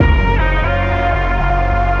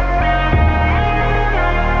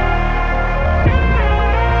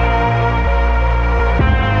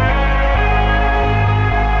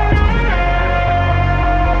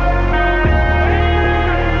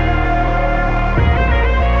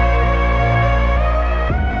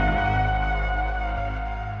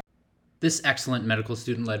This excellent medical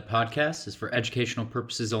student-led podcast is for educational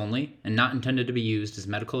purposes only and not intended to be used as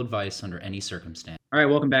medical advice under any circumstance. All right,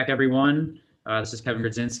 welcome back, everyone. This is Kevin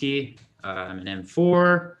Grodzinski. I'm an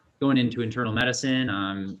M4 going into internal medicine.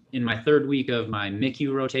 I'm in my third week of my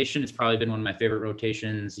MICU rotation. It's probably been one of my favorite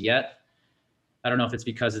rotations yet. I don't know if it's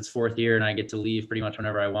because it's fourth year and I get to leave pretty much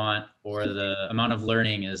whenever I want, or the amount of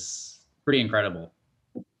learning is pretty incredible.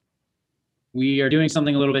 We are doing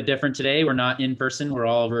something a little bit different today. We're not in person, we're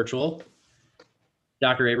all virtual.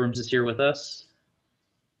 Dr. Abrams is here with us.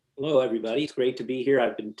 Hello, everybody. It's great to be here.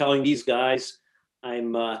 I've been telling these guys I've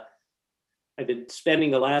been spending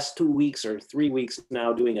the last 2 weeks or 3 weeks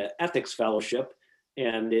now doing an ethics fellowship,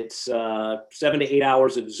 and it's 7 to 8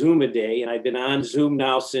 hours of Zoom a day. And I've been on Zoom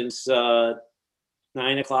now since 9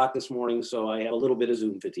 o'clock this morning, so I have a little bit of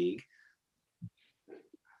Zoom fatigue.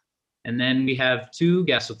 And then we have two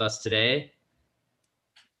guests with us today.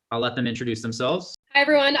 I'll let them introduce themselves. Hi,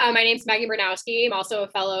 everyone. My name is Maggie Bernowski. I'm also a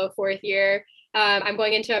fellow fourth year. I'm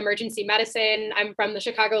going into emergency medicine. I'm from the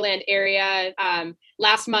Chicagoland area.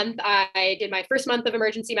 Last month, I did my first month of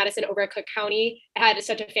emergency medicine over at Cook County. I had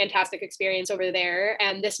such a fantastic experience over there.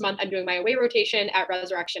 And this month, I'm doing my away rotation at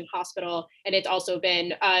Resurrection Hospital. And it's also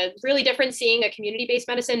been really different seeing a community-based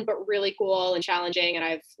medicine, but really cool and challenging. And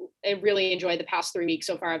I really enjoyed the past 3 weeks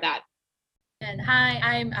so far of that. And hi,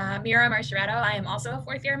 I'm Mira Marcheretto. I am also a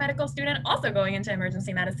fourth year medical student, also going into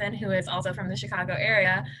emergency medicine, who is also from the Chicago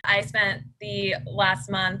area. I spent the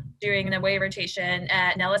last month doing an away rotation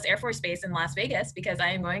at Nellis Air Force Base in Las Vegas because I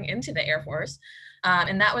am going into the Air Force.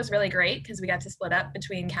 And that was really great because we got to split up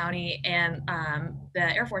between county and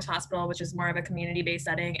the Air Force Hospital, which is more of a community-based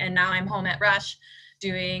setting. And now I'm home at Rush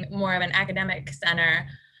doing more of an academic center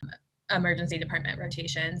emergency department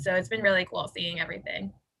rotation. So it's been really cool seeing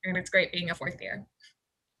everything. And it's great being a fourth year.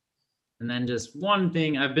 And then just one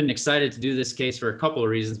thing, I've been excited to do this case for a couple of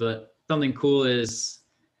reasons, but something cool is,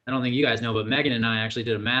 I don't think you guys know, but Megan and I actually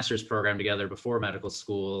did a master's program together before medical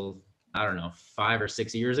school, I don't know, 5 or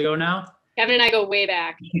 6 years ago now. Kevin and I go way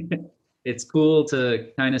back. It's cool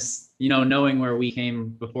to kind of, knowing where we came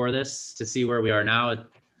before this to see where we are now.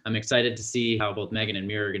 I'm excited to see how both Megan and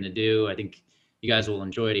Mira are going to do. I think you guys will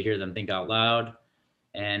enjoy to hear them think out loud.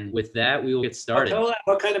 And with that, we will get started.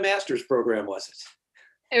 What kind of master's program was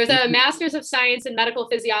it? It was a Master's of Science in Medical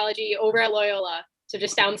Physiology over at Loyola, so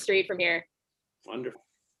just down the street from here. Wonderful.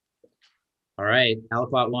 All right,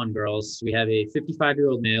 Aliquot 1, girls. We have a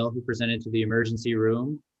 55-year-old male who presented to the emergency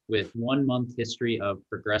room with 1 month history of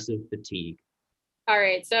progressive fatigue. All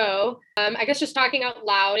right, so I guess just talking out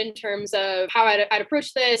loud in terms of how I'd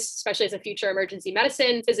approach this, especially as a future emergency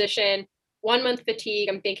medicine physician. 1 month fatigue,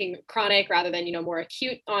 I'm thinking chronic rather than, more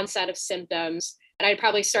acute onset of symptoms. And I'd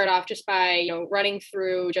probably start off just by, running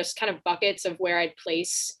through just kind of buckets of where I'd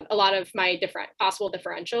place a lot of my different possible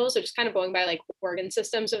differentials. So just kind of going by like organ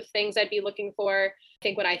systems of things I'd be looking for. I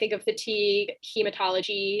think when I think of fatigue,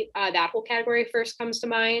 hematology, that whole category first comes to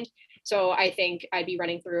mind. So I think I'd be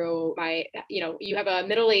running through my, you have a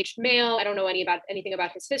middle-aged male. I don't know anything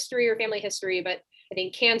about his history or family history, but I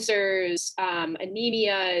think cancers,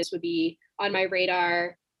 anemias would be on my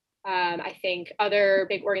radar. I think other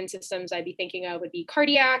big organ systems I'd be thinking of would be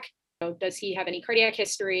cardiac. Does he have any cardiac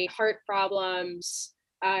history, heart problems?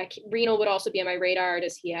 Renal would also be on my radar.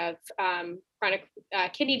 Does he have chronic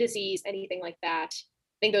kidney disease, anything like that?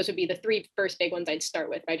 I think those would be the 3 first big ones I'd start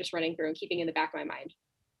with by just running through and keeping in the back of my mind.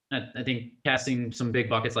 I think casting some big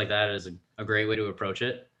buckets like that is a great way to approach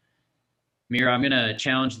it. Mira, I'm going to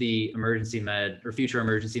challenge the emergency med or future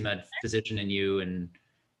emergency med physician in you. And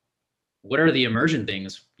what are the emergent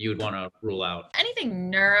things you would want to rule out? Anything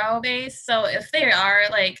neuro-based. So if they are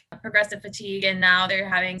like progressive fatigue and now they're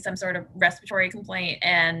having some sort of respiratory complaint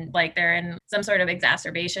and like they're in some sort of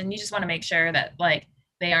exacerbation, you just want to make sure that like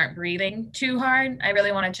they aren't breathing too hard. I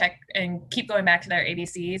really want to check and keep going back to their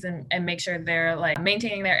ABCs and make sure they're like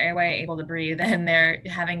maintaining their airway, able to breathe, and they're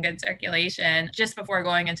having good circulation just before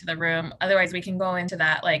going into the room. Otherwise, we can go into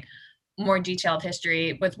that like more detailed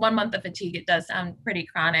history. With 1 month of fatigue, it does sound pretty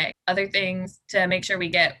chronic. Other things to make sure we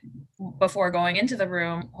get before going into the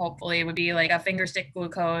room, hopefully, would be like a finger stick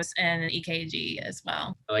glucose and an EKG as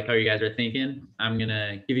well. I like how you guys are thinking. I'm going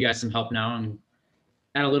to give you guys some help now and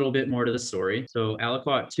add a little bit more to the story. So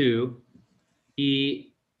Aliquot 2,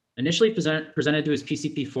 he initially presented to his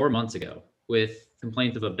PCP 4 months ago with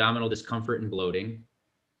complaints of abdominal discomfort and bloating.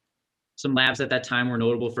 Some labs at that time were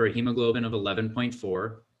notable for a hemoglobin of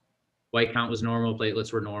 11.4. White count was normal,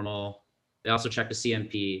 platelets were normal. They also checked a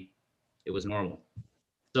CMP, it was normal.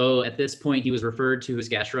 So at this point, he was referred to his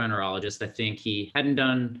gastroenterologist. I think he hadn't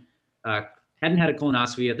had a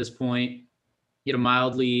colonoscopy at this point. He had a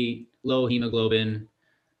mildly low hemoglobin.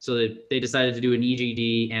 So they decided to do an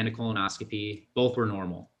EGD and a colonoscopy. Both were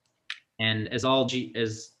normal. And as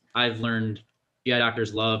I've learned, GI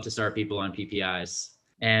doctors love to start people on PPIs.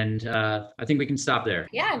 And I think we can stop there.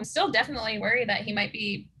 Yeah, I'm still definitely worried that he might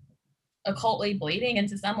be occultly bleeding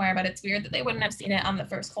into somewhere, but it's weird that they wouldn't have seen it on the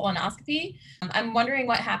first colonoscopy. I'm wondering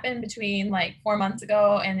what happened between like 4 months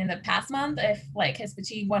ago and in the past month, if like his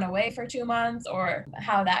fatigue went away for 2 months or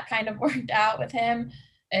how that kind of worked out with him.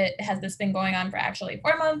 Has this been going on for actually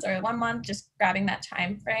 4 months or 1 month? Just grabbing that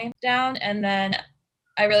time frame down. And then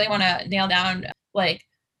I really want to nail down like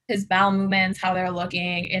his bowel movements, how they're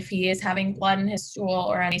looking, if he is having blood in his stool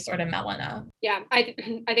or any sort of melena. Yeah, I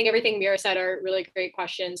think everything Mira said are really great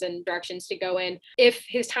questions and directions to go in. If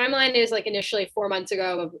his timeline is like initially 4 months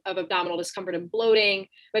ago of abdominal discomfort and bloating,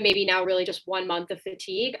 but maybe now really just 1 month of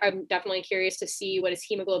fatigue, I'm definitely curious to see what his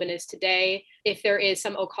hemoglobin is today. If there is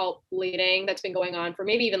some occult bleeding that's been going on for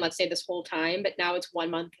maybe even, let's say, this whole time, but now it's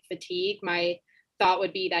 1 month of fatigue, my thought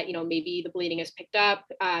would be that, maybe the bleeding has picked up.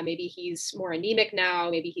 Maybe he's more anemic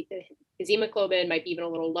now. Maybe his hemoglobin might be even a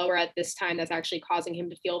little lower at this time. That's actually causing him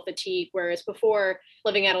to feel fatigue. Whereas before,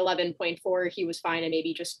 living at 11.4, he was fine and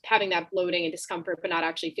maybe just having that bloating and discomfort, but not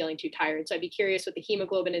actually feeling too tired. So I'd be curious what the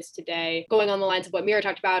hemoglobin is today. Going on the lines of what Mira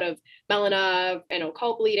talked about of melena and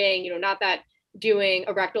occult bleeding, not that doing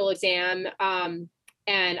a rectal exam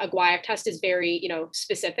and a guaiac test is very,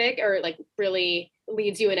 specific or like really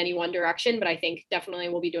leads you in any one direction. But I think definitely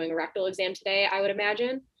we'll be doing a rectal exam today, I would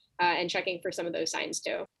imagine, and checking for some of those signs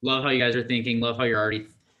too. Love how you guys are thinking. Love how you're already,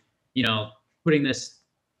 putting this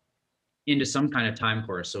into some kind of time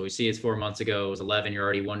course. So we see it's 4 months ago, it was 11. You're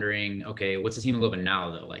already wondering, okay, what's his hemoglobin now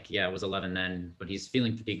though? Like, yeah, it was 11 then, but he's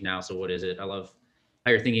feeling fatigued now. So what is it? I love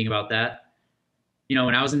how you're thinking about that.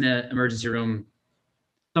 When I was in the emergency room,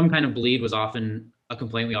 some kind of bleed was often a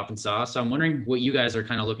complaint we often saw. So I'm wondering what you guys are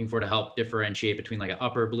kind of looking for to help differentiate between like an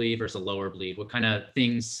upper bleed versus a lower bleed. What kind of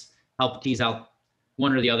things help tease out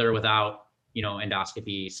one or the other without,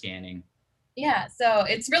 endoscopy scanning? Yeah, so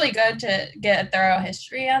it's really good to get a thorough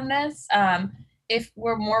history on this. If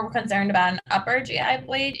we're more concerned about an upper GI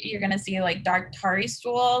bleed, you're going to see like dark tarry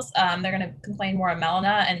stools. They're going to complain more of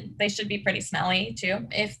melena, and they should be pretty smelly too.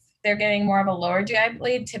 If they're getting more of a lower GI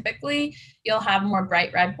bleed, typically you'll have more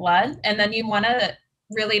bright red blood. And then you want to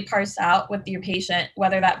really parse out with your patient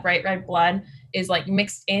whether that bright red blood is like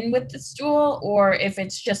mixed in with the stool or if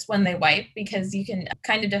it's just when they wipe, because you can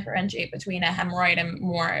kind of differentiate between a hemorrhoid and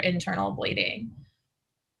more internal bleeding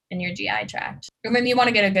in your GI tract. And then you want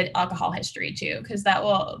to get a good alcohol history too, because that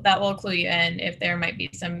will clue you in if there might be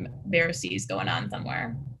some varices going on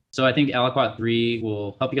somewhere. So I think Aliquot 3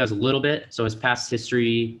 will help you guys a little bit. So his past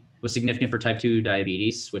history was significant for type 2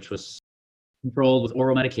 diabetes, which was controlled with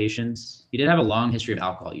oral medications. He did have a long history of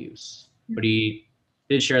alcohol use, but he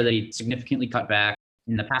did share that he significantly cut back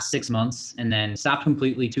in the past 6 months and then stopped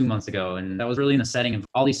completely 2 months ago. And that was really in the setting of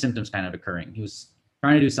all these symptoms kind of occurring. He was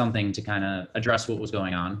trying to do something to kind of address what was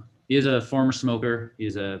going on. He is a former smoker. He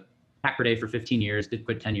was a pack per day for 15 years, did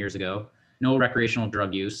quit 10 years ago. No recreational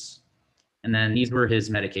drug use. And then these were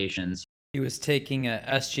his medications. He was taking a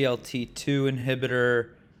SGLT2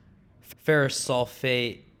 inhibitor, ferrous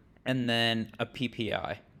sulfate, and then a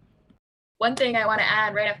PPI. One thing I want to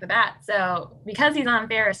add right off the bat, so because he's on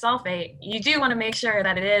ferrous sulfate, you do want to make sure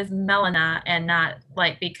that it is melena and not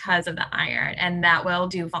like because of the iron, and that will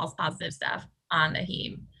do false positive stuff on the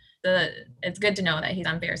heme. So it's good to know that he's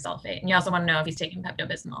on ferrous sulfate. And you also want to know if he's taking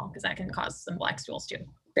Pepto-Bismol, because that can cause some black stools too.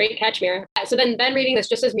 Great catch, Mira. So then reading this,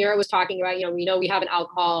 just as Mira was talking about, we know we have an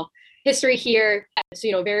alcohol history here. So,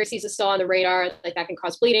 varices is still on the radar. Like that can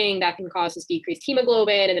cause bleeding, that can cause this decreased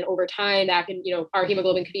hemoglobin. And then over time that can, our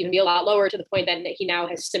hemoglobin could even be a lot lower to the point that he now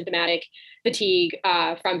has symptomatic fatigue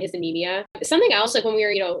from his anemia. Something else, like when we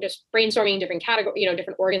were, just brainstorming different category,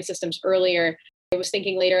 different organ systems earlier, I was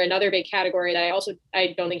thinking later, another big category that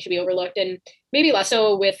I don't think should be overlooked, and maybe less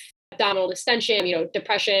so with abdominal distension,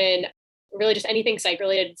 depression, really just anything psych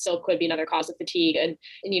related still could be another cause of fatigue, and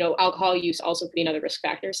alcohol use also could be another risk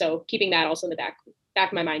factor. So keeping that also in the back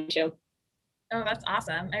of my mind too. Oh, that's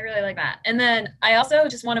awesome. I really like that. And then I also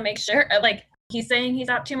just want to make sure, like he's saying he's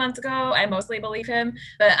out 2 months ago. I mostly believe him,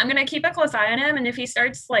 but I'm going to keep a close eye on him. And if he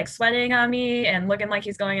starts like sweating on me and looking like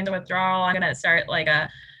he's going into withdrawal, I'm going to start like a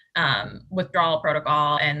withdrawal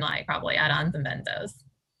protocol and like probably add on some benzos.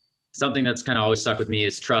 Something that's kind of always stuck with me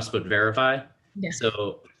is trust but verify. Yeah.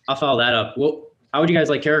 So I'll follow that up. How would you guys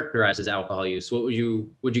like characterize his alcohol use? Would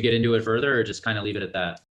you get into it further or just kind of leave it at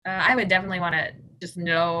that? I would definitely want to just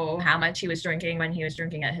know how much he was drinking when he was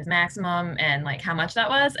drinking at his maximum and like how much that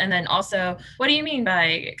was. And then also, what do you mean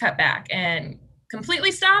by cut back? And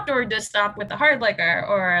completely stopped or just stopped with the hard liquor,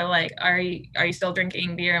 or like are you still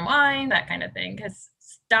drinking beer and wine, that kind of thing, because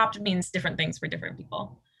stopped means different things for different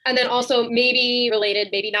people. And then also maybe related,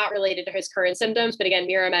 maybe not related to his current symptoms, but again,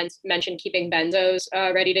 Mira mentioned keeping benzos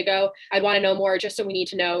ready to go. I'd want to know more, just so we need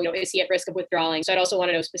to know, is he at risk of withdrawing? So I'd also want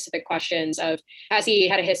to know specific questions of, has he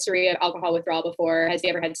had a history of alcohol withdrawal before? Has he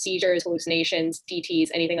ever had seizures, hallucinations, DTs,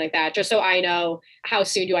 anything like that? Just so I know how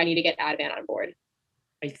soon do I need to get Ativan on board.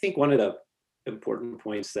 I think one of the important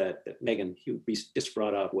points that Megan just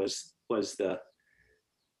brought up was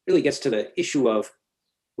really gets to the issue of,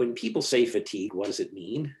 when people say fatigue, what does it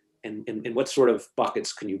mean? And what sort of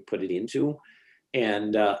buckets can you put it into?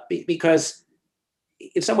 And because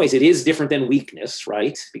in some ways it is different than weakness,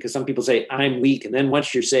 right? Because some people say I'm weak. And then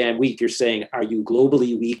once you say I'm weak, you're saying, are you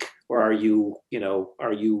globally weak, or are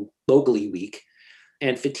you locally weak?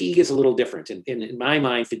 And fatigue is a little different. And in my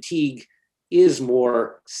mind, fatigue is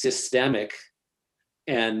more systemic.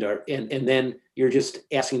 And then you're just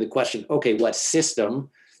asking the question, okay, what system?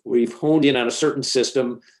 We've honed in on a certain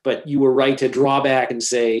system, but you were right to draw back and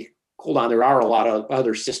say, hold on, there are a lot of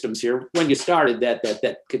other systems here when you started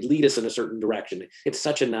that could lead us in a certain direction. It's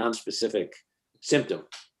such a non-specific symptom.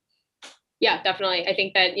 Yeah, definitely. I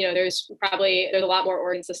think that, there's a lot more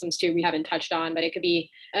organ systems too we haven't touched on, but it could be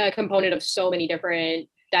a component of so many different.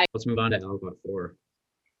 Let's move on to LVOT 4.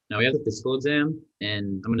 Now we have the physical exam,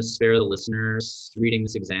 and I'm going to spare the listeners reading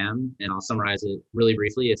this exam, and I'll summarize it really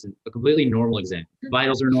briefly. It's a completely normal exam.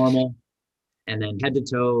 Vitals are normal, and then head to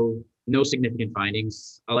toe, no significant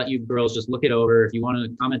findings. I'll let you girls just look it over. If you want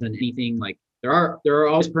to comment on anything, like there are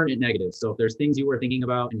always pertinent negatives. So if there's things you were thinking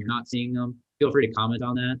about and you're not seeing them, feel free to comment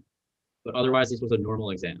on that. But otherwise, this was a normal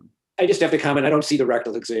exam. I just have to comment, I don't see the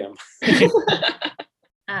rectal exam.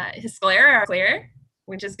 His sclera are clear,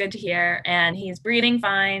 which is good to hear. And he's breathing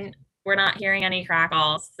fine. We're not hearing any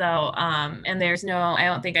crackles. So, and I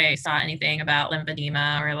don't think I saw anything about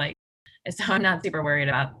lymphedema so I'm not super worried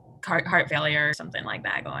about heart failure or something like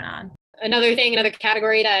that going on. Another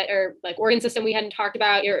category or like organ system we hadn't talked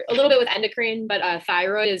about, you're a little bit with endocrine, but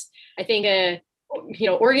thyroid is, I think, a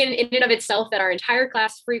organ in and of itself that our entire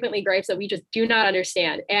class frequently gripes that we just do not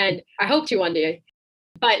understand. And I hope to one day.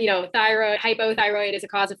 But, thyroid, hypothyroid is a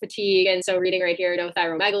cause of fatigue. And so reading right here, no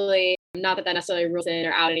thyromegaly. Not that necessarily rules in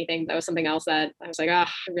or out anything. That was something else that I was like, I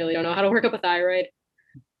really don't know how to work up a thyroid.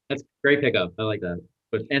 That's great pickup. I like that.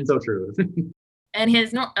 And so true. And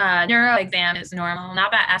his neuro exam is normal.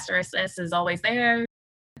 Not that asterisks is always there.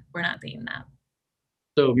 We're not seeing that.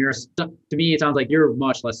 So Mira, to me, it sounds like you're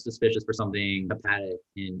much less suspicious for something hepatic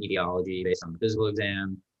in etiology based on the physical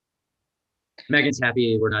exam. Megan's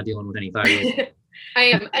happy we're not dealing with any thyroid. I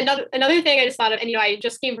am. Another thing I just thought of, and I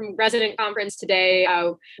just came from resident conference today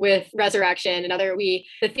with Resurrection. The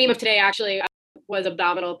theme of today actually was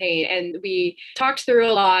abdominal pain, and we talked through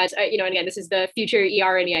a lot. And again, this is the future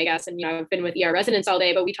ER in me, I guess. And I've been with ER residents all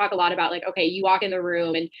day, but we talk a lot about okay, you walk in the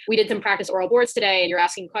room, and we did some practice oral boards today, and you're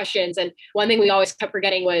asking questions. And one thing we always kept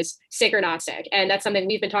forgetting was sick or not sick, and that's something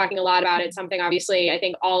we've been talking a lot about. It's something obviously I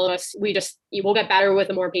think all of us we'll get better with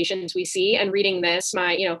the more patients we see. And reading this,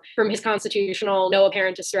 from his constitutional, no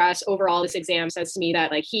apparent distress, overall, this exam says to me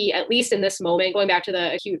that he, at least in this moment, going back to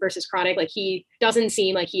the acute versus chronic, he doesn't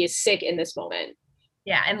seem like he is sick in this moment.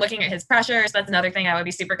 Yeah, and looking at his pressures, that's another thing I would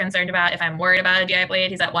be super concerned about if I'm worried about a GI bleed.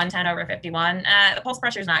 He's at 110/51. The pulse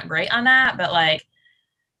pressure is not great on that, but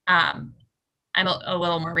I'm a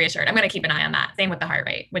little more reassured. I'm going to keep an eye on that. Same with the heart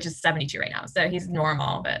rate, which is 72 right now. So he's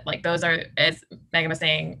normal, but those are, as Megan was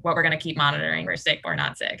saying, what we're going to keep monitoring for sick or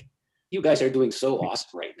not sick. You guys are doing so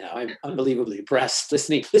awesome right now. I'm unbelievably impressed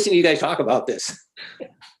listening to you guys talk about this.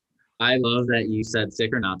 I love that you said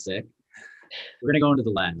sick or not sick. We're going to go into the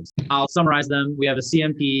labs. I'll summarize them. We have a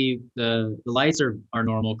CMP. The lights are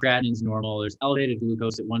normal. Creatinine's normal. There's elevated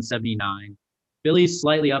glucose at 179. Billy's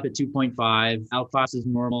slightly up at 2.5. Alk Phos is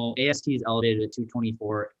normal. AST is elevated at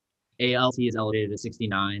 224. ALT is elevated at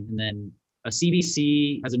 69. And then a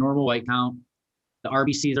CBC has a normal white count. The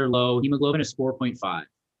RBCs are low. Hemoglobin is 4.5.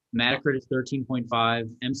 Hematocrit is 13.5.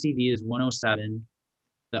 MCV is 107.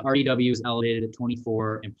 The RDW is elevated at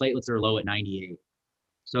 24. And platelets are low at 98.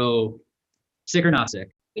 So sick or not sick?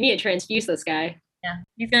 We need to transfuse this guy. Yeah,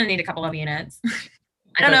 he's going to need a couple of units.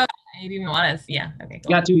 I don't know. Maybe we want to. Yeah. Okay.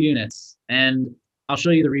 Cool. Got 2 units, and I'll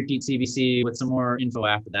show you the repeat CBC with some more info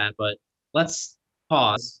after that. But let's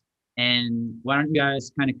pause, and why don't you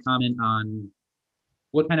guys kind of comment on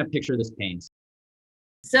what kind of picture this paints?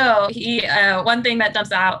 So one thing that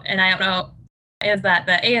jumps out, and I don't know, is that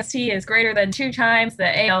the AST is greater than 2 times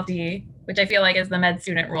the ALT, which I feel like is the med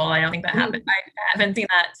student rule. I don't think that happens. I haven't seen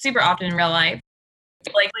that super often in real life.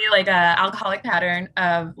 Likely a alcoholic pattern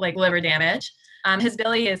of liver damage. His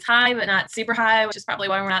Billy is high, but not super high, which is probably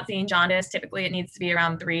why we're not seeing jaundice. Typically, it needs to be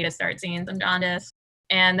around 3 to start seeing some jaundice.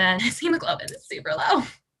 And then his hemoglobin is super low.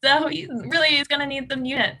 So he really is going to need some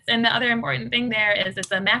units. And the other important thing there is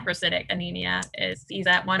it's a macrocytic anemia. He's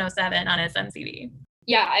at 107 on his MCV.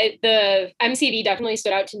 Yeah, the MCV definitely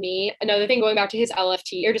stood out to me. Another thing, going back to his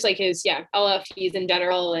LFT, or just like his, LFTs in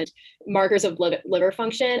general and markers of liver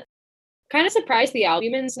function, kind of surprised the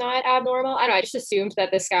albumin's not abnormal. I don't know, I just assumed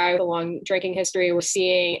that this guy with a long drinking history was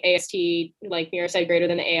seeing AST like Mirocyte greater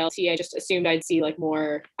than the ALT. I just assumed I'd see like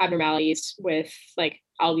more abnormalities with like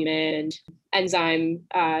albumin and enzyme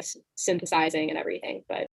synthesizing and everything.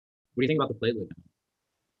 But what do you think about the platelet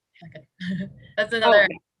count? That's another,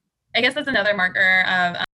 I guess that's another marker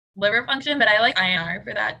of liver function, but I like INR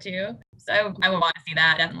for that too. So I would want to see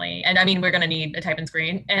that definitely. And I mean, we're going to need a type and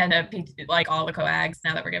screen and like all the coags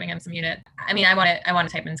now that we're giving him some unit. I mean, I want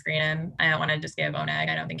to type and screen him. I don't want to just give ONEG.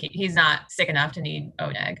 I don't think he's not sick enough to need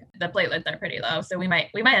ONEG. The platelets are pretty low, so we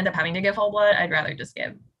might end up having to give whole blood. I'd rather just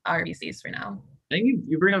give RBCs for now. I think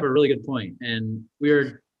you bring up a really good point. And we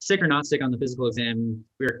were sick or not sick on the physical exam.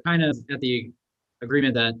 We were kind of at the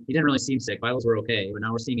agreement that he didn't really seem sick. Vitals were okay, but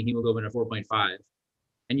now we're seeing a hemoglobin of 4.5.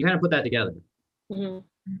 And you kind of put that together.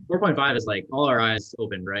 mm-hmm. 4.5 is like all our eyes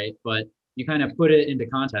opened, right? But you kind of put it into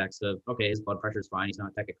context of, okay, his blood pressure is fine. He's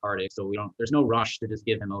not tachycardic. So there's no rush to just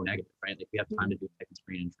give him O negative, right? Like we have time to do a second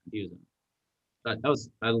screen and transfuse him. But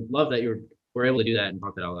I love that you were able to do that and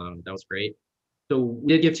talk that out loud. That was great. So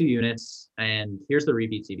we did give 2 units, and here's the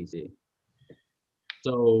repeat CBC.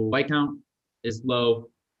 So white count is low.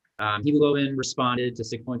 Hemoglobin responded to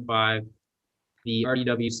 6.5. The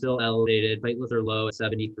RDW is still elevated. Platelets are low at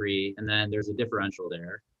 73, and then there's a differential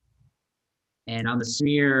there. And on the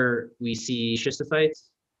smear, we see schistocytes,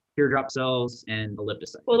 teardrop cells, and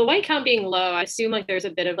elliptocytes. Well, the white count being low, I assume like there's a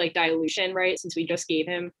bit of like dilution, right? Since we just gave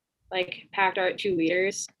him like packed art 2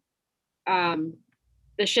 liters.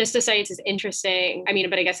 The schistocytes is interesting. I mean,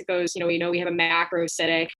 but I guess it goes, we know we have a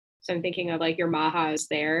macrocytic. So I'm thinking of like your MAHAs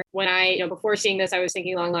there. When before seeing this, I was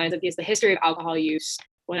thinking along the lines of the history of alcohol use.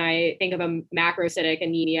 When I think of a macrocytic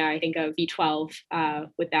anemia, I think of B12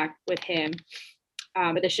 with him.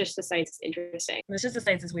 But the schistocytes is interesting. The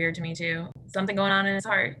schistocytes is weird to me too. Something going on in his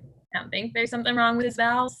heart. I don't think there's something wrong with his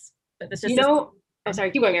valves, but this just I'm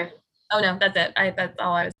sorry, keep going here. Oh no, that's it. That's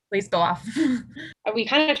all I was. Please go off. We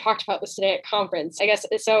kind of talked about this today at conference, I guess.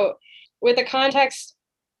 So with the context,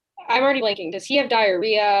 I'm already blanking. Does he have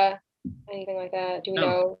diarrhea? Anything like that? Do we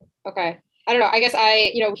know? Okay. I don't know. I guess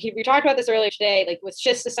we talked about this earlier today, like with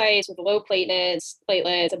schistocytes, with low platelets,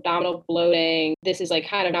 abdominal bloating. This is like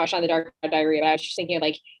kind of not shot in the dark about diarrhea, but I was just thinking of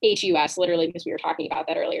like HUS literally because we were talking about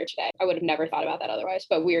that earlier today. I would have never thought about that otherwise,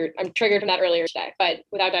 but I'm triggered from that earlier today, but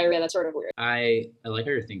without diarrhea, that's sort of weird. I like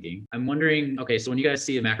how you're thinking. I'm wondering, okay, so when you guys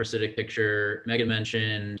see a macrocytic picture, Megan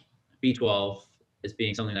mentioned B12 as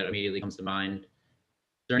being something that immediately comes to mind. Is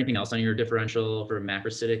there anything else on your differential for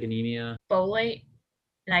macrocytic anemia? Folate.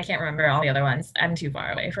 And I can't remember all the other ones. I'm too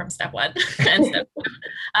far away from step 1 and step 2.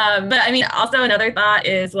 But I mean, also another thought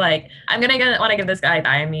is like, I'm going to want to give this guy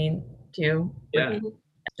thiamine too. Yeah.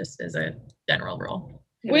 Just as a general rule.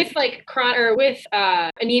 With like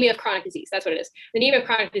anemia of chronic disease. That's what it is. The anemia of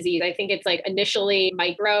chronic disease, I think it's like initially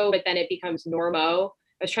micro, but then it becomes normo.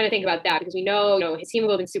 I was trying to think about that because we know, his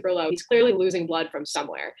hemoglobin's super low. He's clearly losing blood from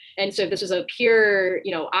somewhere. And so if this was a pure,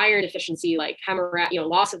 iron deficiency, like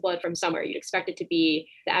loss of blood from somewhere, you'd expect it to be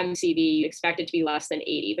the MCV, you'd expect it to be less than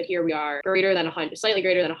 80. But here we are greater than 100, slightly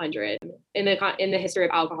greater than 100 in the history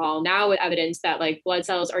of alcohol. Now with evidence that like blood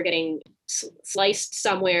cells are getting sliced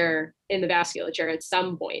somewhere in the vasculature at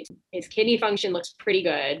some point. His kidney function looks pretty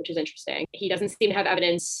good, which is interesting. He doesn't seem to have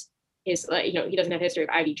evidence. He doesn't have a history of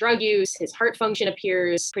IV drug use. His heart function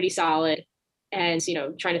appears pretty solid. And,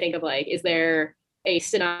 trying to think of like, is there a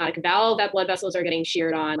stenotic valve that blood vessels are getting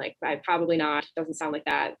sheared on? Like, probably not. Doesn't sound like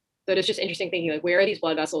that. So it's just interesting thinking like, where are these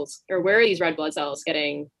blood vessels or where are these red blood cells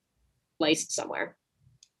getting laced somewhere?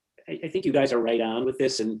 I think you guys are right on with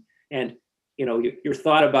this. And your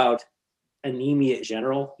thought about anemia in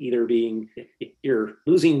general, either being you're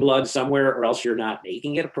losing blood somewhere or else you're not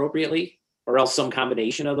making it appropriately, or else some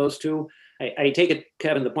combination of those two. I take it,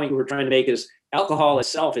 Kevin, the point you were trying to make is alcohol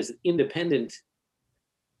itself is an independent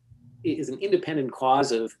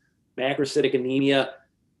cause of macrocytic anemia,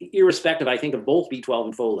 irrespective, I think, of both B12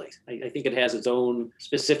 and folate. I think it has its own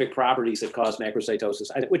specific properties that cause macrocytosis,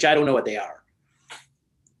 which I don't know what they are.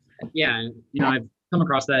 Yeah, I've come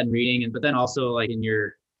across that in reading, but then also like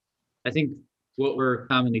I think what we're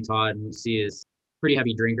commonly taught and we see is pretty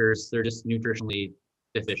heavy drinkers. They're just nutritionally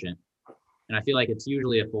deficient. And I feel like it's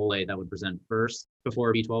usually a folate that would present first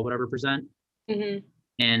before B12 would ever present. Mm-hmm.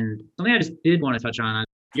 And something I just did want to touch on,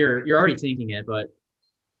 you're already thinking it, but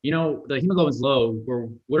the hemoglobin's low.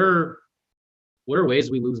 What are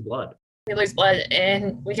ways we lose blood? We lose blood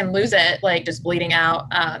and we can lose it like just bleeding out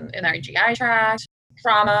in our GI tract,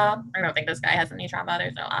 trauma. I don't think this guy has any trauma.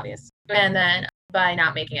 There's no obvious. And then by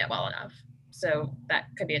not making it well enough. So that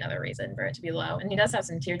could be another reason for it to be low. And he does have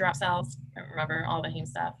some teardrop cells. I don't remember all the heme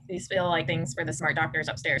stuff. These feel like things for the smart doctors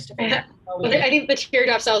upstairs to figure out. I think the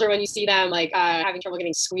teardrop cells are when you see them like having trouble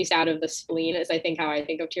getting squeezed out of the spleen is I think how I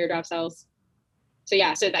think of teardrop cells. So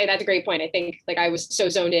yeah, so that's a great point. I think like I was so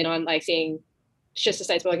zoned in on like seeing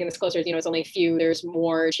schistocytes, but looking this closer, it's only a few, there's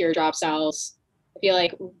more teardrop cells. I feel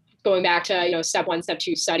like going back to, step 1, step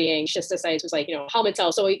 2 studying schistocytes was like, helmet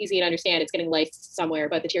cells, so easy to understand, it's getting laced somewhere,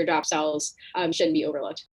 but the teardrop cells shouldn't be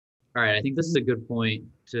overlooked. All right, I think this is a good point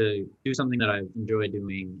to do something that I've enjoyed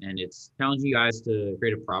doing, and it's challenging you guys to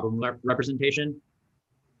create a problem representation.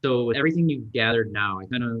 So with everything you've gathered now, I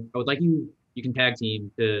would like you can tag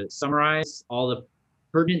team to summarize all the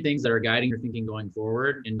pertinent things that are guiding your thinking going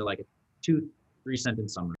forward into like a 2-3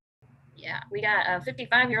 sentence summary. Yeah, we got a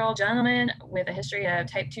 55-year-old gentleman with a history of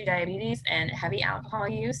type 2 diabetes and heavy alcohol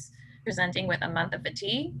use, presenting with a month of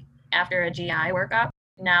fatigue after a GI workup,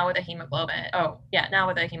 now with a hemoglobin of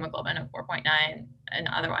 4.9 and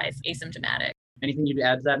otherwise asymptomatic. Anything you'd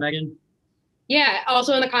add to that, Megan? Yeah,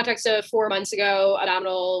 also in the context of 4 months ago,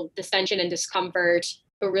 abdominal distension and discomfort,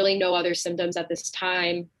 but really no other symptoms at this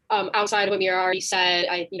time. Outside of what Mira already said,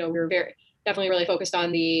 we were definitely really focused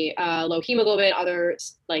on the low hemoglobin.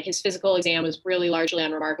 Others, like his physical exam was really largely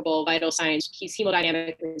unremarkable. Vital signs, he's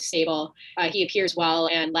hemodynamically stable. He appears well,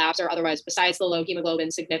 and labs are otherwise, besides the low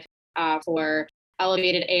hemoglobin, significant for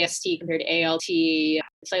elevated AST compared to ALT,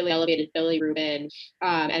 slightly elevated bilirubin,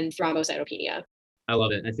 and thrombocytopenia. I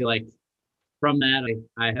love it. I feel like from that,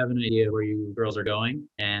 I have an idea where you girls are going,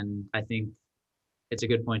 and I think it's a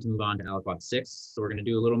good point to move on to aliquot 6. So we're going to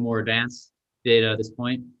do a little more advanced data at this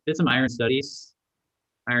point. Did some iron studies.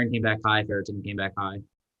 Iron came back high, ferritin came back high.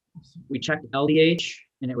 We checked LDH,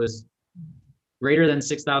 and it was greater than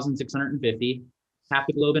 6,650.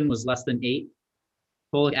 Haptoglobin was less than 8.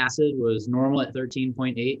 Folic acid was normal at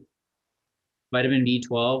 13.8. Vitamin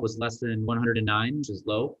B12 was less than 109, which is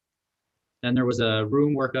low. Then there was a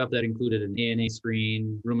room workup that included an ANA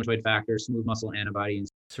screen, rheumatoid factor, smooth muscle antibody, and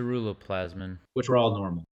Ceruloplasmin, which were all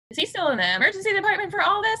normal. Is he still in the emergency department for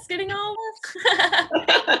all this, getting all this?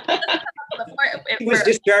 He was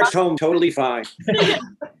discharged home totally fine.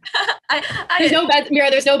 There's no beds, Mira,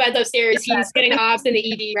 there's no beds upstairs. He's getting obs in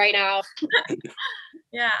the ED right now.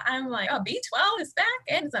 Yeah, I'm like, oh, B12 is back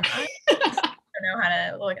and some. I don't know how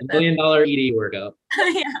to look at $1 that. billion ED workup.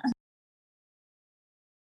 Yeah.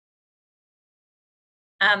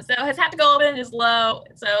 So his haptoglobin is low.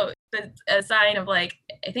 So it's a sign of like,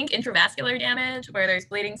 I think intravascular damage where there's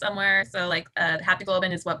bleeding somewhere. So like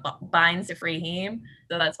haptoglobin is what binds to free heme.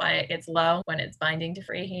 So that's why it gets low when it's binding to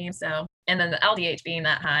free heme. So, and then the LDH being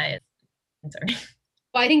that high, I'm sorry.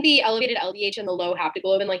 Well, I think the elevated LDH and the low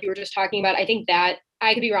haptoglobin, like you were just talking about, I think that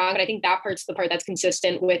I could be wrong, but I think that part's the part that's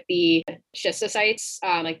consistent with the schistocytes,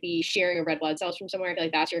 like the shearing of red blood cells from somewhere. I feel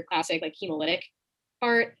like that's your classic like hemolytic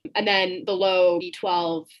part. And then the low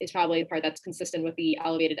B12 is probably the part that's consistent with the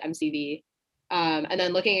elevated MCV. And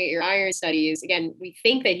then looking at your iron studies, again, we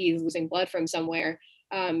think that he's losing blood from somewhere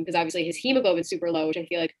because obviously his hemoglobin's super low, which I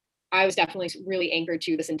feel like I was definitely really anchored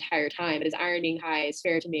to this entire time. But his iron being high, his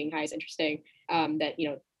ferritin being high is interesting. That,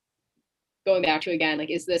 going back to again, like,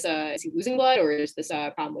 is he losing blood or is this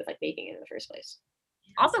a problem with like making it in the first place?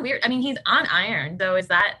 Also weird. I mean, he's on iron, though. Is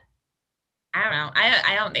that, I don't know.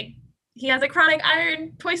 I don't think he has a chronic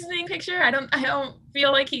iron poisoning picture. I don't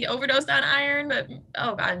feel like he overdosed on iron, but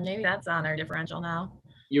oh god, maybe that's on our differential now.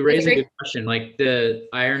 You raise a good question. Like the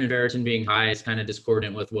iron and ferritin being high is kind of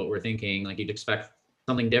discordant with what we're thinking. Like you'd expect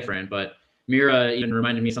something different, but Mira even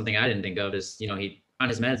reminded me something I didn't think of is, he on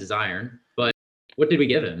his meds is iron, but what did we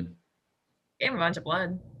give him? Gave him a bunch of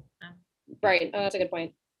blood. Right. Oh, that's a good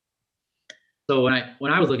point. So when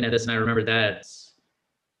I was looking at this and I remembered that,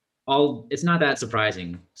 it's not that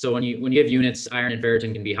surprising. So when you have units, iron and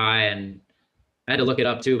ferritin can be high, and I had to look it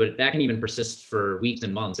up too, but that can even persist for weeks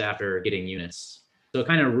and months after getting units. So it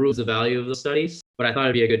kind of rules the value of the studies, but I thought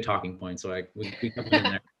it'd be a good talking point. So we kept it in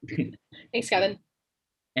there. Thanks, Kevin.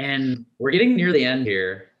 And we're getting near the end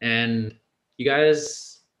here, and you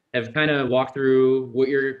guys have kind of walked through what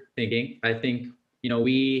you're thinking. I think,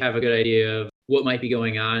 we have a good idea of what might be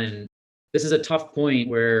going on. And this is a tough point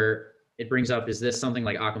where it brings up, is this something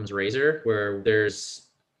like Occam's razor, where there's,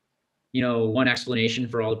 one explanation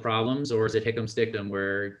for all the problems, or is it Hickam dictum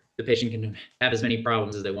where the patient can have as many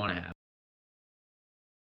problems as they want to have?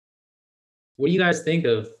 What do you guys think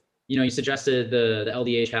of, you suggested the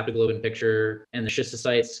LDH haptoglobin picture and the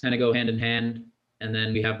schistocytes kind of go hand in hand. And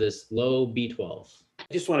then we have this low B12. I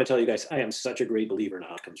just want to tell you guys, I am such a great believer in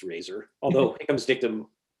Occam's razor. Although Hickham's dictum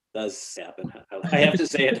does happen. I have to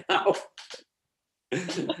say it now.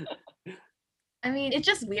 I mean, it's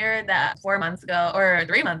just weird that 4 months ago or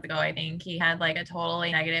 3 months ago, I think he had like a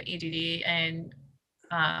totally negative EGD and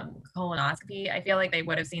colonoscopy. I feel like they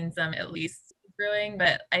would have seen some at least brewing,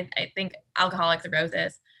 but I think alcoholic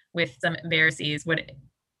cirrhosis with some varices would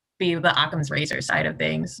be the Occam's razor side of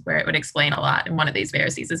things, where it would explain a lot. And one of these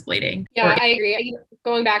varices is bleeding. Yeah, I agree.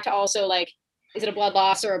 Going back to also like, is it a blood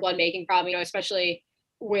loss or a blood making problem? Especially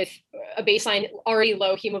with a baseline already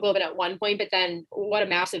low hemoglobin at one point, but then what a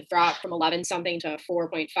massive drop from 11 something to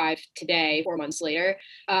 4.5 today, 4 months later.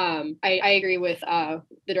 I agree with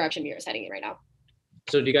the direction Mira's heading in right now.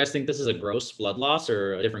 So do you guys think this is a gross blood loss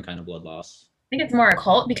or a different kind of blood loss? I think it's more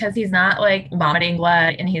occult because he's not like vomiting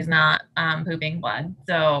blood and he's not pooping blood.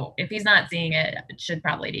 So if he's not seeing it, it should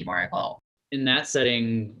probably be more occult. In that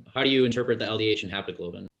setting, how do you interpret the LDH and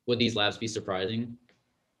haptoglobin? Would these labs be surprising?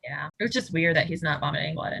 Yeah, it was just weird that he's not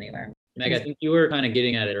vomiting blood anywhere. Meg, I think you were kind of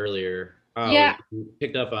getting at it earlier. Yeah. You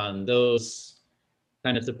picked up on those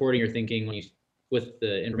kind of supporting your thinking with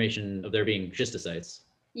the information of there being schistocytes.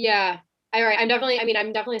 Yeah. All right. I'm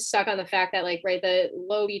definitely stuck on the fact that like, right, the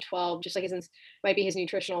low B12, just like might be his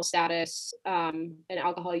nutritional status and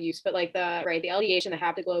alcohol use, but like the LDH and the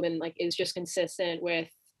haptoglobin like is just consistent with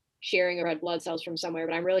sharing of red blood cells from somewhere.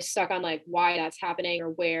 But I'm really stuck on like why that's happening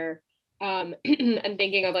or where. And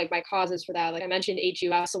thinking of like my causes for that. Like I mentioned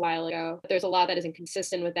HUS a while ago, but there's a lot that isn't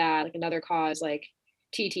consistent with that. Like another cause like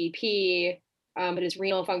TTP, but his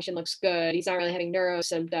renal function looks good. He's not really having neuro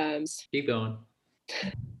symptoms. Keep going.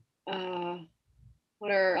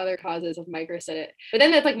 What are other causes of microcytic? But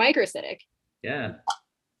then that's like microcytic. Yeah.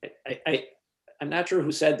 I'm not sure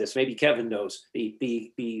who said this. Maybe Kevin knows.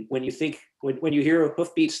 When you hear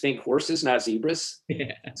hoofbeats, think horses, not zebras.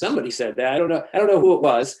 Yeah. Somebody said that. I don't know who it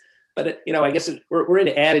was, but I guess we're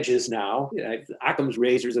into adages now. Occam's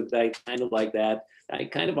razors of kind of like that. I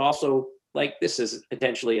kind of also like this as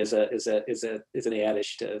potentially as an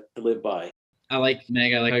adage to live by. I like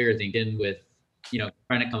Meg. I like how you're thinking with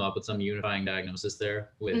trying to come up with some unifying diagnosis there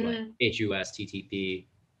with like HUS, TTP.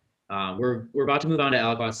 We're about to move on to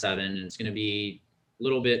aliquot 7, and it's going to be a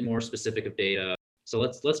little bit more specific of data. So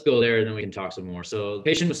let's go there, and then we can talk some more. So the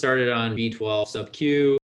patient was started on B12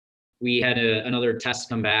 sub-Q. We had another test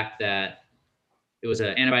come back that it was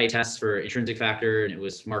an antibody test for intrinsic factor, and it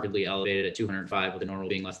was markedly elevated at 205 with a normal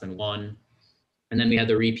being less than 1. And then we had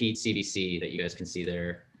the repeat CBC that you guys can see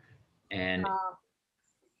there. And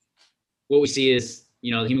what we see is, the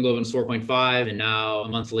hemoglobin is 4.5, and now a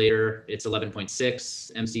month later, it's 11.6,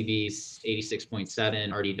 MCV's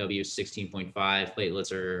 86.7, RDW is 16.5,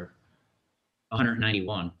 platelets are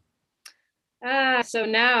 191. So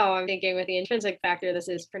now I'm thinking with the intrinsic factor, this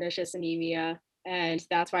is pernicious anemia, and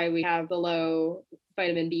that's why we have the low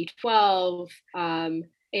vitamin B12.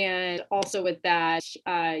 And also with that,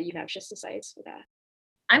 you have schistocytes with that.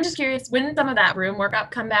 I'm just curious, when some of that room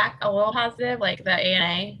workup come back a little positive, like the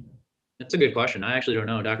ANA? That's a good question. I actually don't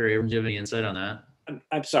know. Dr. Abrams, do you have any insight on that?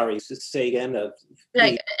 I'm sorry, say again.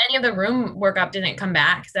 Like any of the room workup didn't come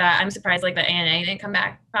back. So I'm surprised like the ANA didn't come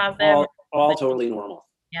back positive. All totally normal.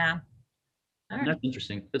 Yeah. All right. That's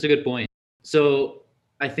interesting. That's a good point. So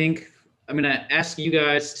I think I'm going to ask you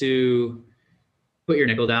guys to put your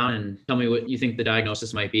nickel down and tell me what you think the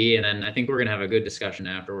diagnosis might be. And then I think we're going to have a good discussion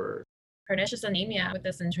afterward. Pernicious anemia with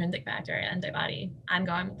this intrinsic factor antibody. I'm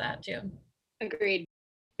going with that too. Agreed.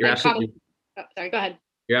 You're absolutely sorry, go ahead.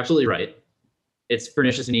 You're absolutely right. It's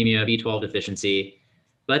pernicious anemia, B12 deficiency.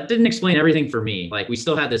 But that didn't explain everything for me. Like we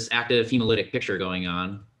still had this active hemolytic picture going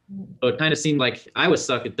on. So it kind of seemed like I was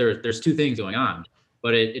stuck at there's two things going on.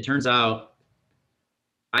 But it turns out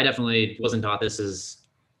I definitely wasn't taught this as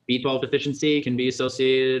B12 deficiency can be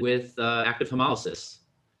associated with active hemolysis.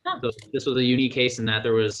 Huh. So this was a unique case in that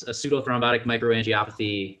there was a pseudothrombotic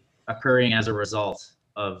microangiopathy occurring as a result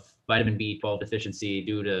of vitamin B12 deficiency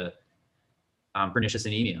due to pernicious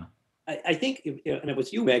anemia. I think, and it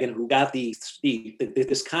was you, Megan, who got these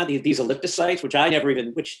elliptocytes, which I never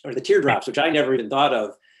even, or the teardrops, which I never even thought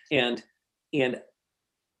of, and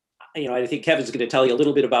I think Kevin's going to tell you a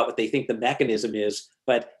little bit about what they think the mechanism is,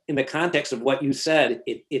 but in the context of what you said,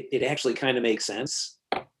 it actually kind of makes sense.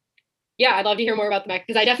 Yeah, I'd love to hear more about the mech,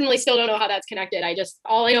 because I definitely still don't know how that's connected.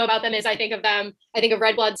 All I know about them is I think of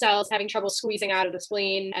red blood cells having trouble squeezing out of the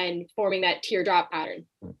spleen and forming that teardrop pattern.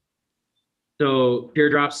 So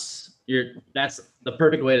teardrops, that's the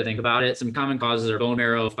perfect way to think about it. Some common causes are bone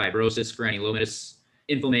marrow fibrosis, granulomatous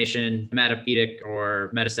inflammation, hematopoietic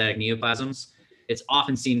or metastatic neoplasms. It's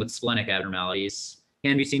often seen with splenic abnormalities,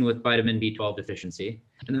 can be seen with vitamin B12 deficiency.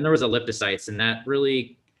 And then there was elliptocytes, and that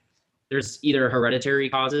really, there's either hereditary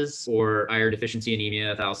causes or iron deficiency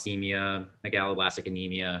anemia, thalassemia, megaloblastic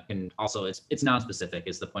anemia, and also it's non-specific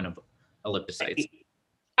is the point of elliptocytes.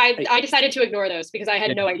 I decided to ignore those because I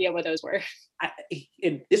had no idea what those were.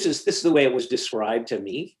 This is the way it was described to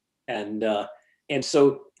me, and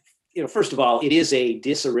so first of all, it is a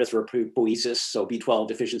dyserythropoiesis, so B12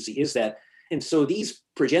 deficiency is that, and so these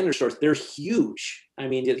progenitor stores, they're huge. I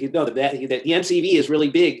mean, that the MCV is really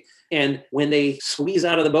big, and when they squeeze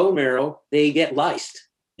out of the bone marrow, they get lysed.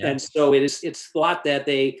 Yeah. And so it's thought that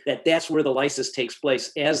that's where the lysis takes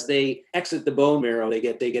place. As they exit the bone marrow, they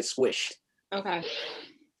get squished. Okay.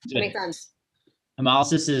 That makes sense.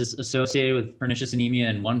 Hemolysis is associated with pernicious anemia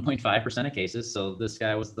in 1.5% of cases. So this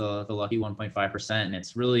guy was the lucky 1.5%. And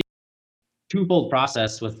it's really twofold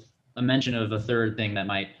process with a mention of a third thing that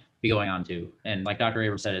might be going on too. And like Dr.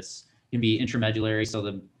 Abrams said, it can be intramedullary. So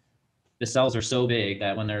the cells are so big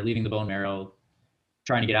that when they're leaving the bone marrow,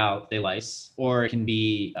 trying to get out, they lyse. Or it can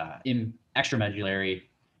be extramedullary,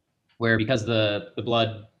 where because the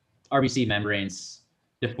blood RBC membranes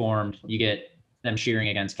deformed, you get them shearing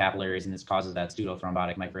against capillaries, and this causes that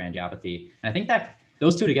pseudothrombotic microangiopathy. And I think that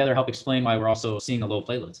those two together help explain why we're also seeing the low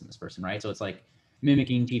platelets in this person, right? So it's like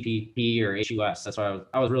mimicking TPP or HUS. That's why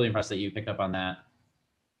I was really impressed that you picked up on that.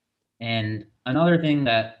 And another thing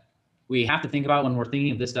that we have to think about when we're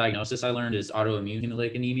thinking of this diagnosis, I learned, is autoimmune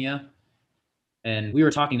hemolytic anemia. And we were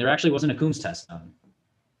talking, there actually wasn't a Coombs test done.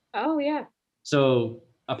 Oh, yeah. So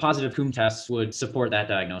a positive Coombs test would support that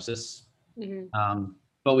diagnosis. Mm-hmm.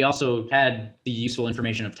 But we also had the useful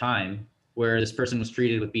information of time where this person was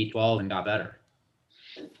treated with B12 and got better.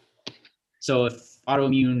 So if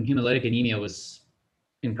autoimmune hemolytic anemia was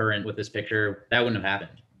concurrent with this picture, that wouldn't have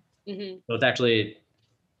happened. Mm-hmm. So it's actually,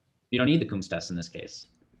 you don't need the Coombs test in this case.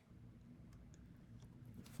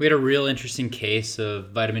 We had a real interesting case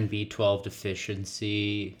of vitamin B12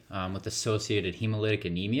 deficiency with associated hemolytic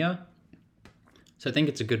anemia. So I think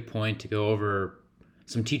it's a good point to go over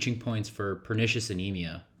some teaching points for pernicious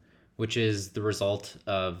anemia, which is the result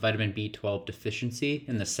of vitamin B12 deficiency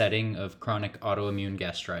in the setting of chronic autoimmune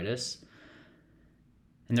gastritis.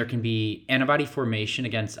 And there can be antibody formation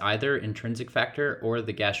against either intrinsic factor or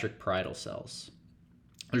the gastric parietal cells.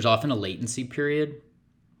 There's often a latency period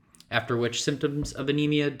after which symptoms of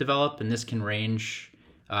anemia develop, and this can range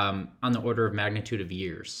on the order of magnitude of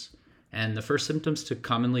years. And the first symptoms to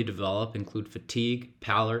commonly develop include fatigue,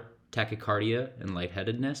 pallor, tachycardia, and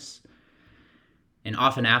lightheadedness. And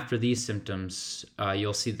often after these symptoms,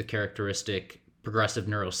 you'll see the characteristic progressive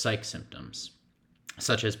neuropsych symptoms,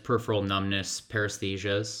 such as peripheral numbness,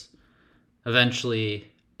 paresthesias. Eventually,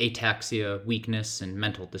 ataxia, weakness, and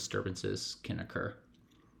mental disturbances can occur.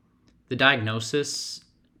 The diagnosis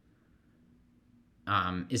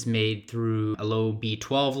is made through a low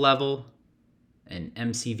B12 level, an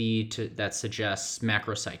MCV that suggests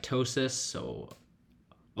macrocytosis, so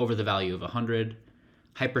over the value of 100,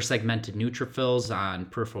 hypersegmented neutrophils on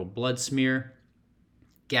peripheral blood smear,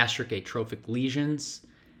 gastric atrophic lesions,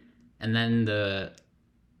 and then the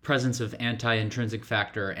presence of anti-intrinsic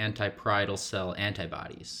factor or anti-parietal cell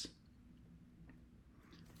antibodies.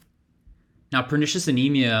 Now, pernicious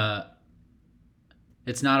anemia,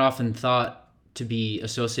 it's not often thought to be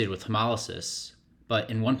associated with hemolysis, but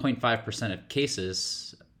in 1.5% of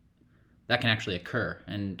cases, that can actually occur,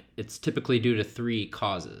 and it's typically due to three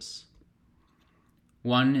causes.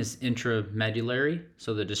 One is intramedullary,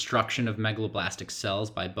 so the destruction of megaloblastic cells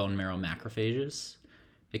by bone marrow macrophages.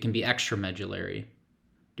 It can be extramedullary,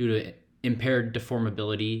 due to impaired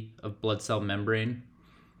deformability of blood cell membrane,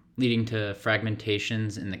 leading to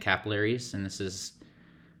fragmentations in the capillaries, and this is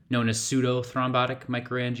known as pseudothrombotic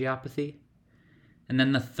microangiopathy. And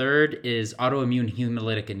then the third is autoimmune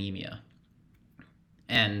hemolytic anemia.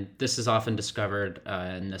 And this is often discovered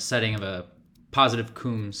in the setting of a positive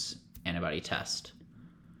Coombs antibody test.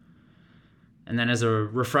 And then as a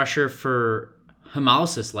refresher for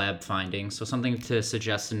hemolysis lab findings, so something to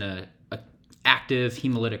suggest in a active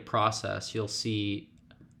hemolytic process, you'll see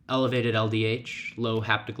elevated LDH, low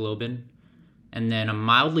haptoglobin, and then a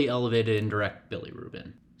mildly elevated indirect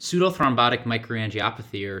bilirubin. Pseudothrombotic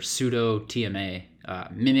microangiopathy, or pseudo-TMA,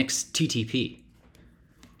 mimics TTP.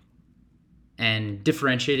 And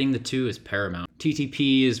differentiating the two is paramount.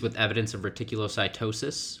 TTP is with evidence of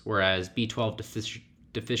reticulocytosis, whereas B12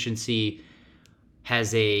 deficiency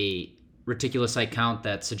has a reticulocyte count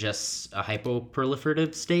that suggests a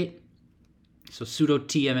hypoproliferative state. So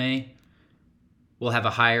pseudo-TMA will have a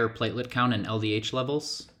higher platelet count and LDH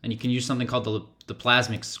levels. And you can use something called the the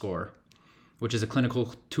plasmic score, which is a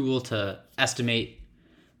clinical tool to estimate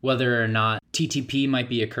whether or not TTP might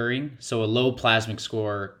be occurring. So a low plasmic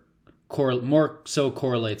score more so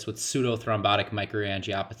correlates with pseudothrombotic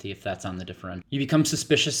microangiopathy if that's on the differential. You become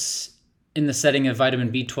suspicious in the setting of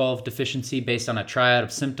vitamin B12 deficiency based on a triad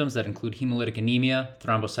of symptoms that include hemolytic anemia,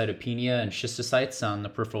 thrombocytopenia, and schistocytes on the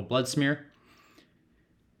peripheral blood smear.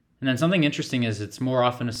 And then something interesting is it's more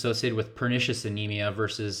often associated with pernicious anemia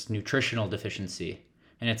versus nutritional deficiency.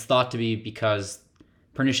 And it's thought to be because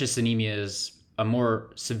pernicious anemia is a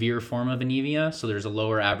more severe form of anemia, so there's a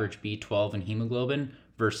lower average B12 in hemoglobin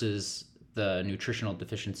versus the nutritional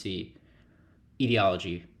deficiency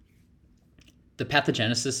etiology. The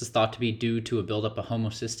pathogenesis is thought to be due to a buildup of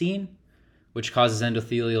homocysteine, which causes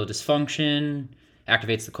endothelial dysfunction,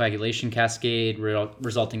 activates the coagulation cascade,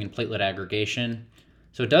 resulting in platelet aggregation.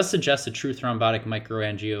 So it does suggest a true thrombotic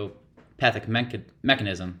microangiopathic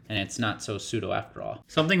mechanism, and it's not so pseudo after all.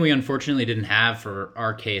 Something we unfortunately didn't have for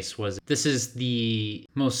our case was this is the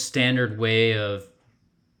most standard way of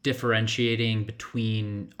differentiating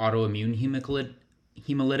between autoimmune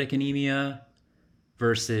hemolytic anemia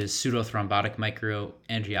versus pseudothrombotic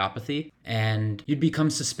microangiopathy. And you'd become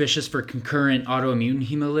suspicious for concurrent autoimmune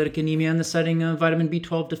hemolytic anemia in the setting of vitamin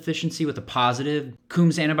B12 deficiency with a positive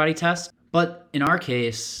Coombs antibody test. But in our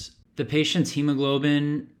case, the patient's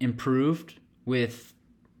hemoglobin improved with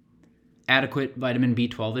adequate vitamin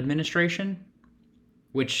B12 administration,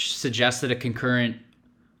 which suggests that a concurrent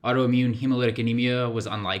autoimmune hemolytic anemia was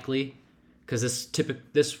unlikely, because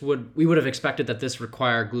we would have expected that this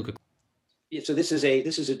required glucocorticoids. So this is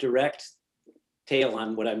a direct tail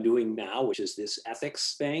on what I'm doing now, which is this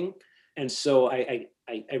ethics thing. And so I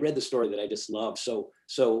read the story that I just love. So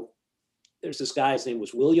there's this guy, his name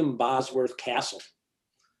was William Bosworth Castle,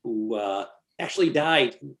 who actually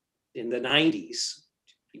died in the 90s.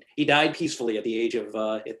 He died peacefully at the age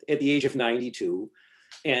of 92.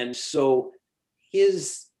 And so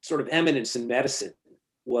his sort of eminence in medicine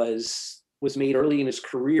was made early in his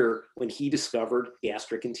career when he discovered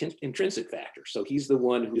gastric intrinsic factor. So he's the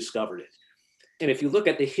one who discovered it. And if you look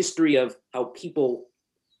at the history of how people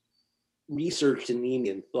researched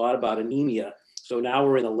anemia and thought about anemia, so now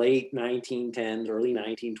we're in the late 1910s, early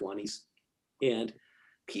 1920s, and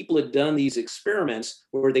people had done these experiments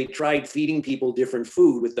where they tried feeding people different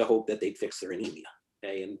food with the hope that they'd fix their anemia.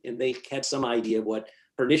 Okay, and they had some idea of what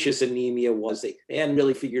pernicious anemia was. They hadn't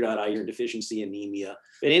really figured out iron deficiency anemia.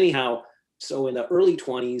 But anyhow, so in the early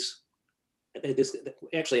 20s, I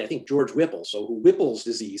think George Whipple, so who Whipple's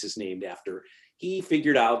disease is named after, he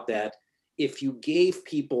figured out that if you gave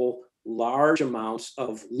people large amounts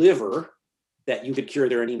of liver, that you could cure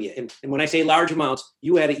their anemia. And when I say large amounts,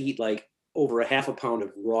 you had to eat like over a half a pound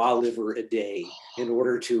of raw liver a day in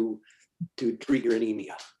order to treat your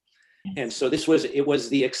anemia. And so it was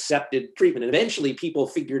the accepted treatment. And eventually people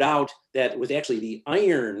figured out that it was actually the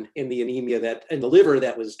iron in the anemia in the liver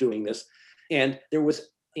that was doing this. And there was,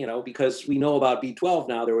 because we know about B12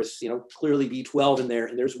 now, there was, clearly B12 in there,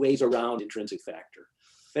 and there's ways around intrinsic factor.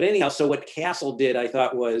 But anyhow, so what Castle did, I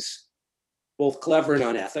thought, was both clever and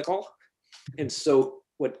unethical. And so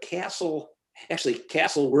what Castle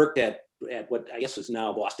worked at what I guess is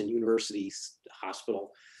now Boston University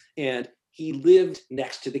Hospital, and he lived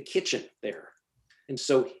next to the kitchen there. And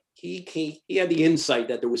so he had the insight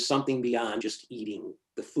that there was something beyond just eating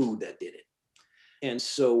the food that did it. And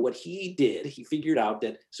so what he did, he figured out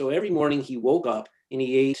that, so every morning he woke up and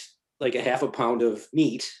he ate like a half a pound of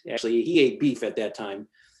meat. Actually, he ate beef at that time.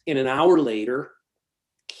 And an hour later,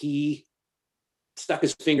 he stuck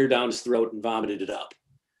his finger down his throat and vomited it up.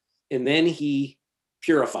 And then he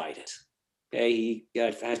purified it. Okay,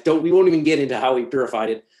 we won't even get into how he purified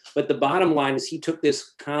it. But the bottom line is he took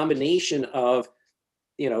this combination of,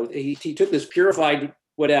 he took this purified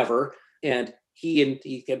whatever, and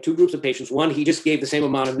he had two groups of patients. One, he just gave the same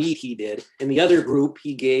amount of meat he did. In the other group,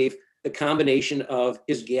 he gave the combination of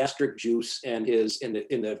his gastric juice and in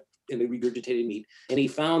the regurgitated meat. And he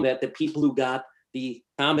found that the people who got the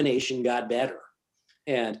combination got better.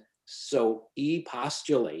 And so he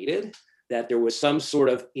postulated that there was some sort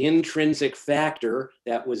of intrinsic factor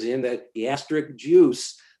that was in the gastric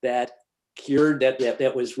juice that cured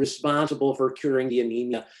that was responsible for curing the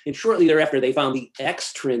anemia. And shortly thereafter, they found the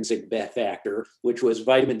extrinsic factor, which was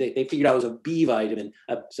vitamin. They figured out it was a B vitamin.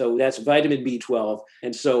 So that's vitamin B12.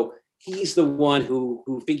 And so he's the one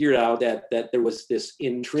who figured out that there was this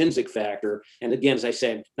intrinsic factor. And again, as I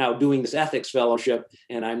said, now doing this ethics fellowship,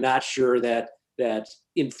 and I'm not sure that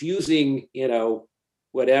infusing,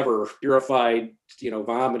 whatever purified,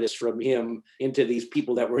 vomitus from him into these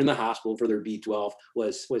people that were in the hospital for their B12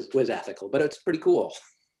 was ethical, but it's pretty cool.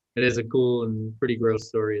 It is a cool and pretty gross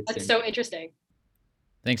story. It That's seems. so interesting.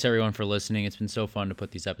 Thanks everyone for listening. It's been so fun to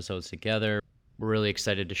put these episodes together. We're really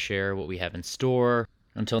excited to share what we have in store.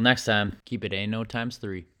 Until next time, keep it A no times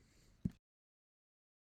 3.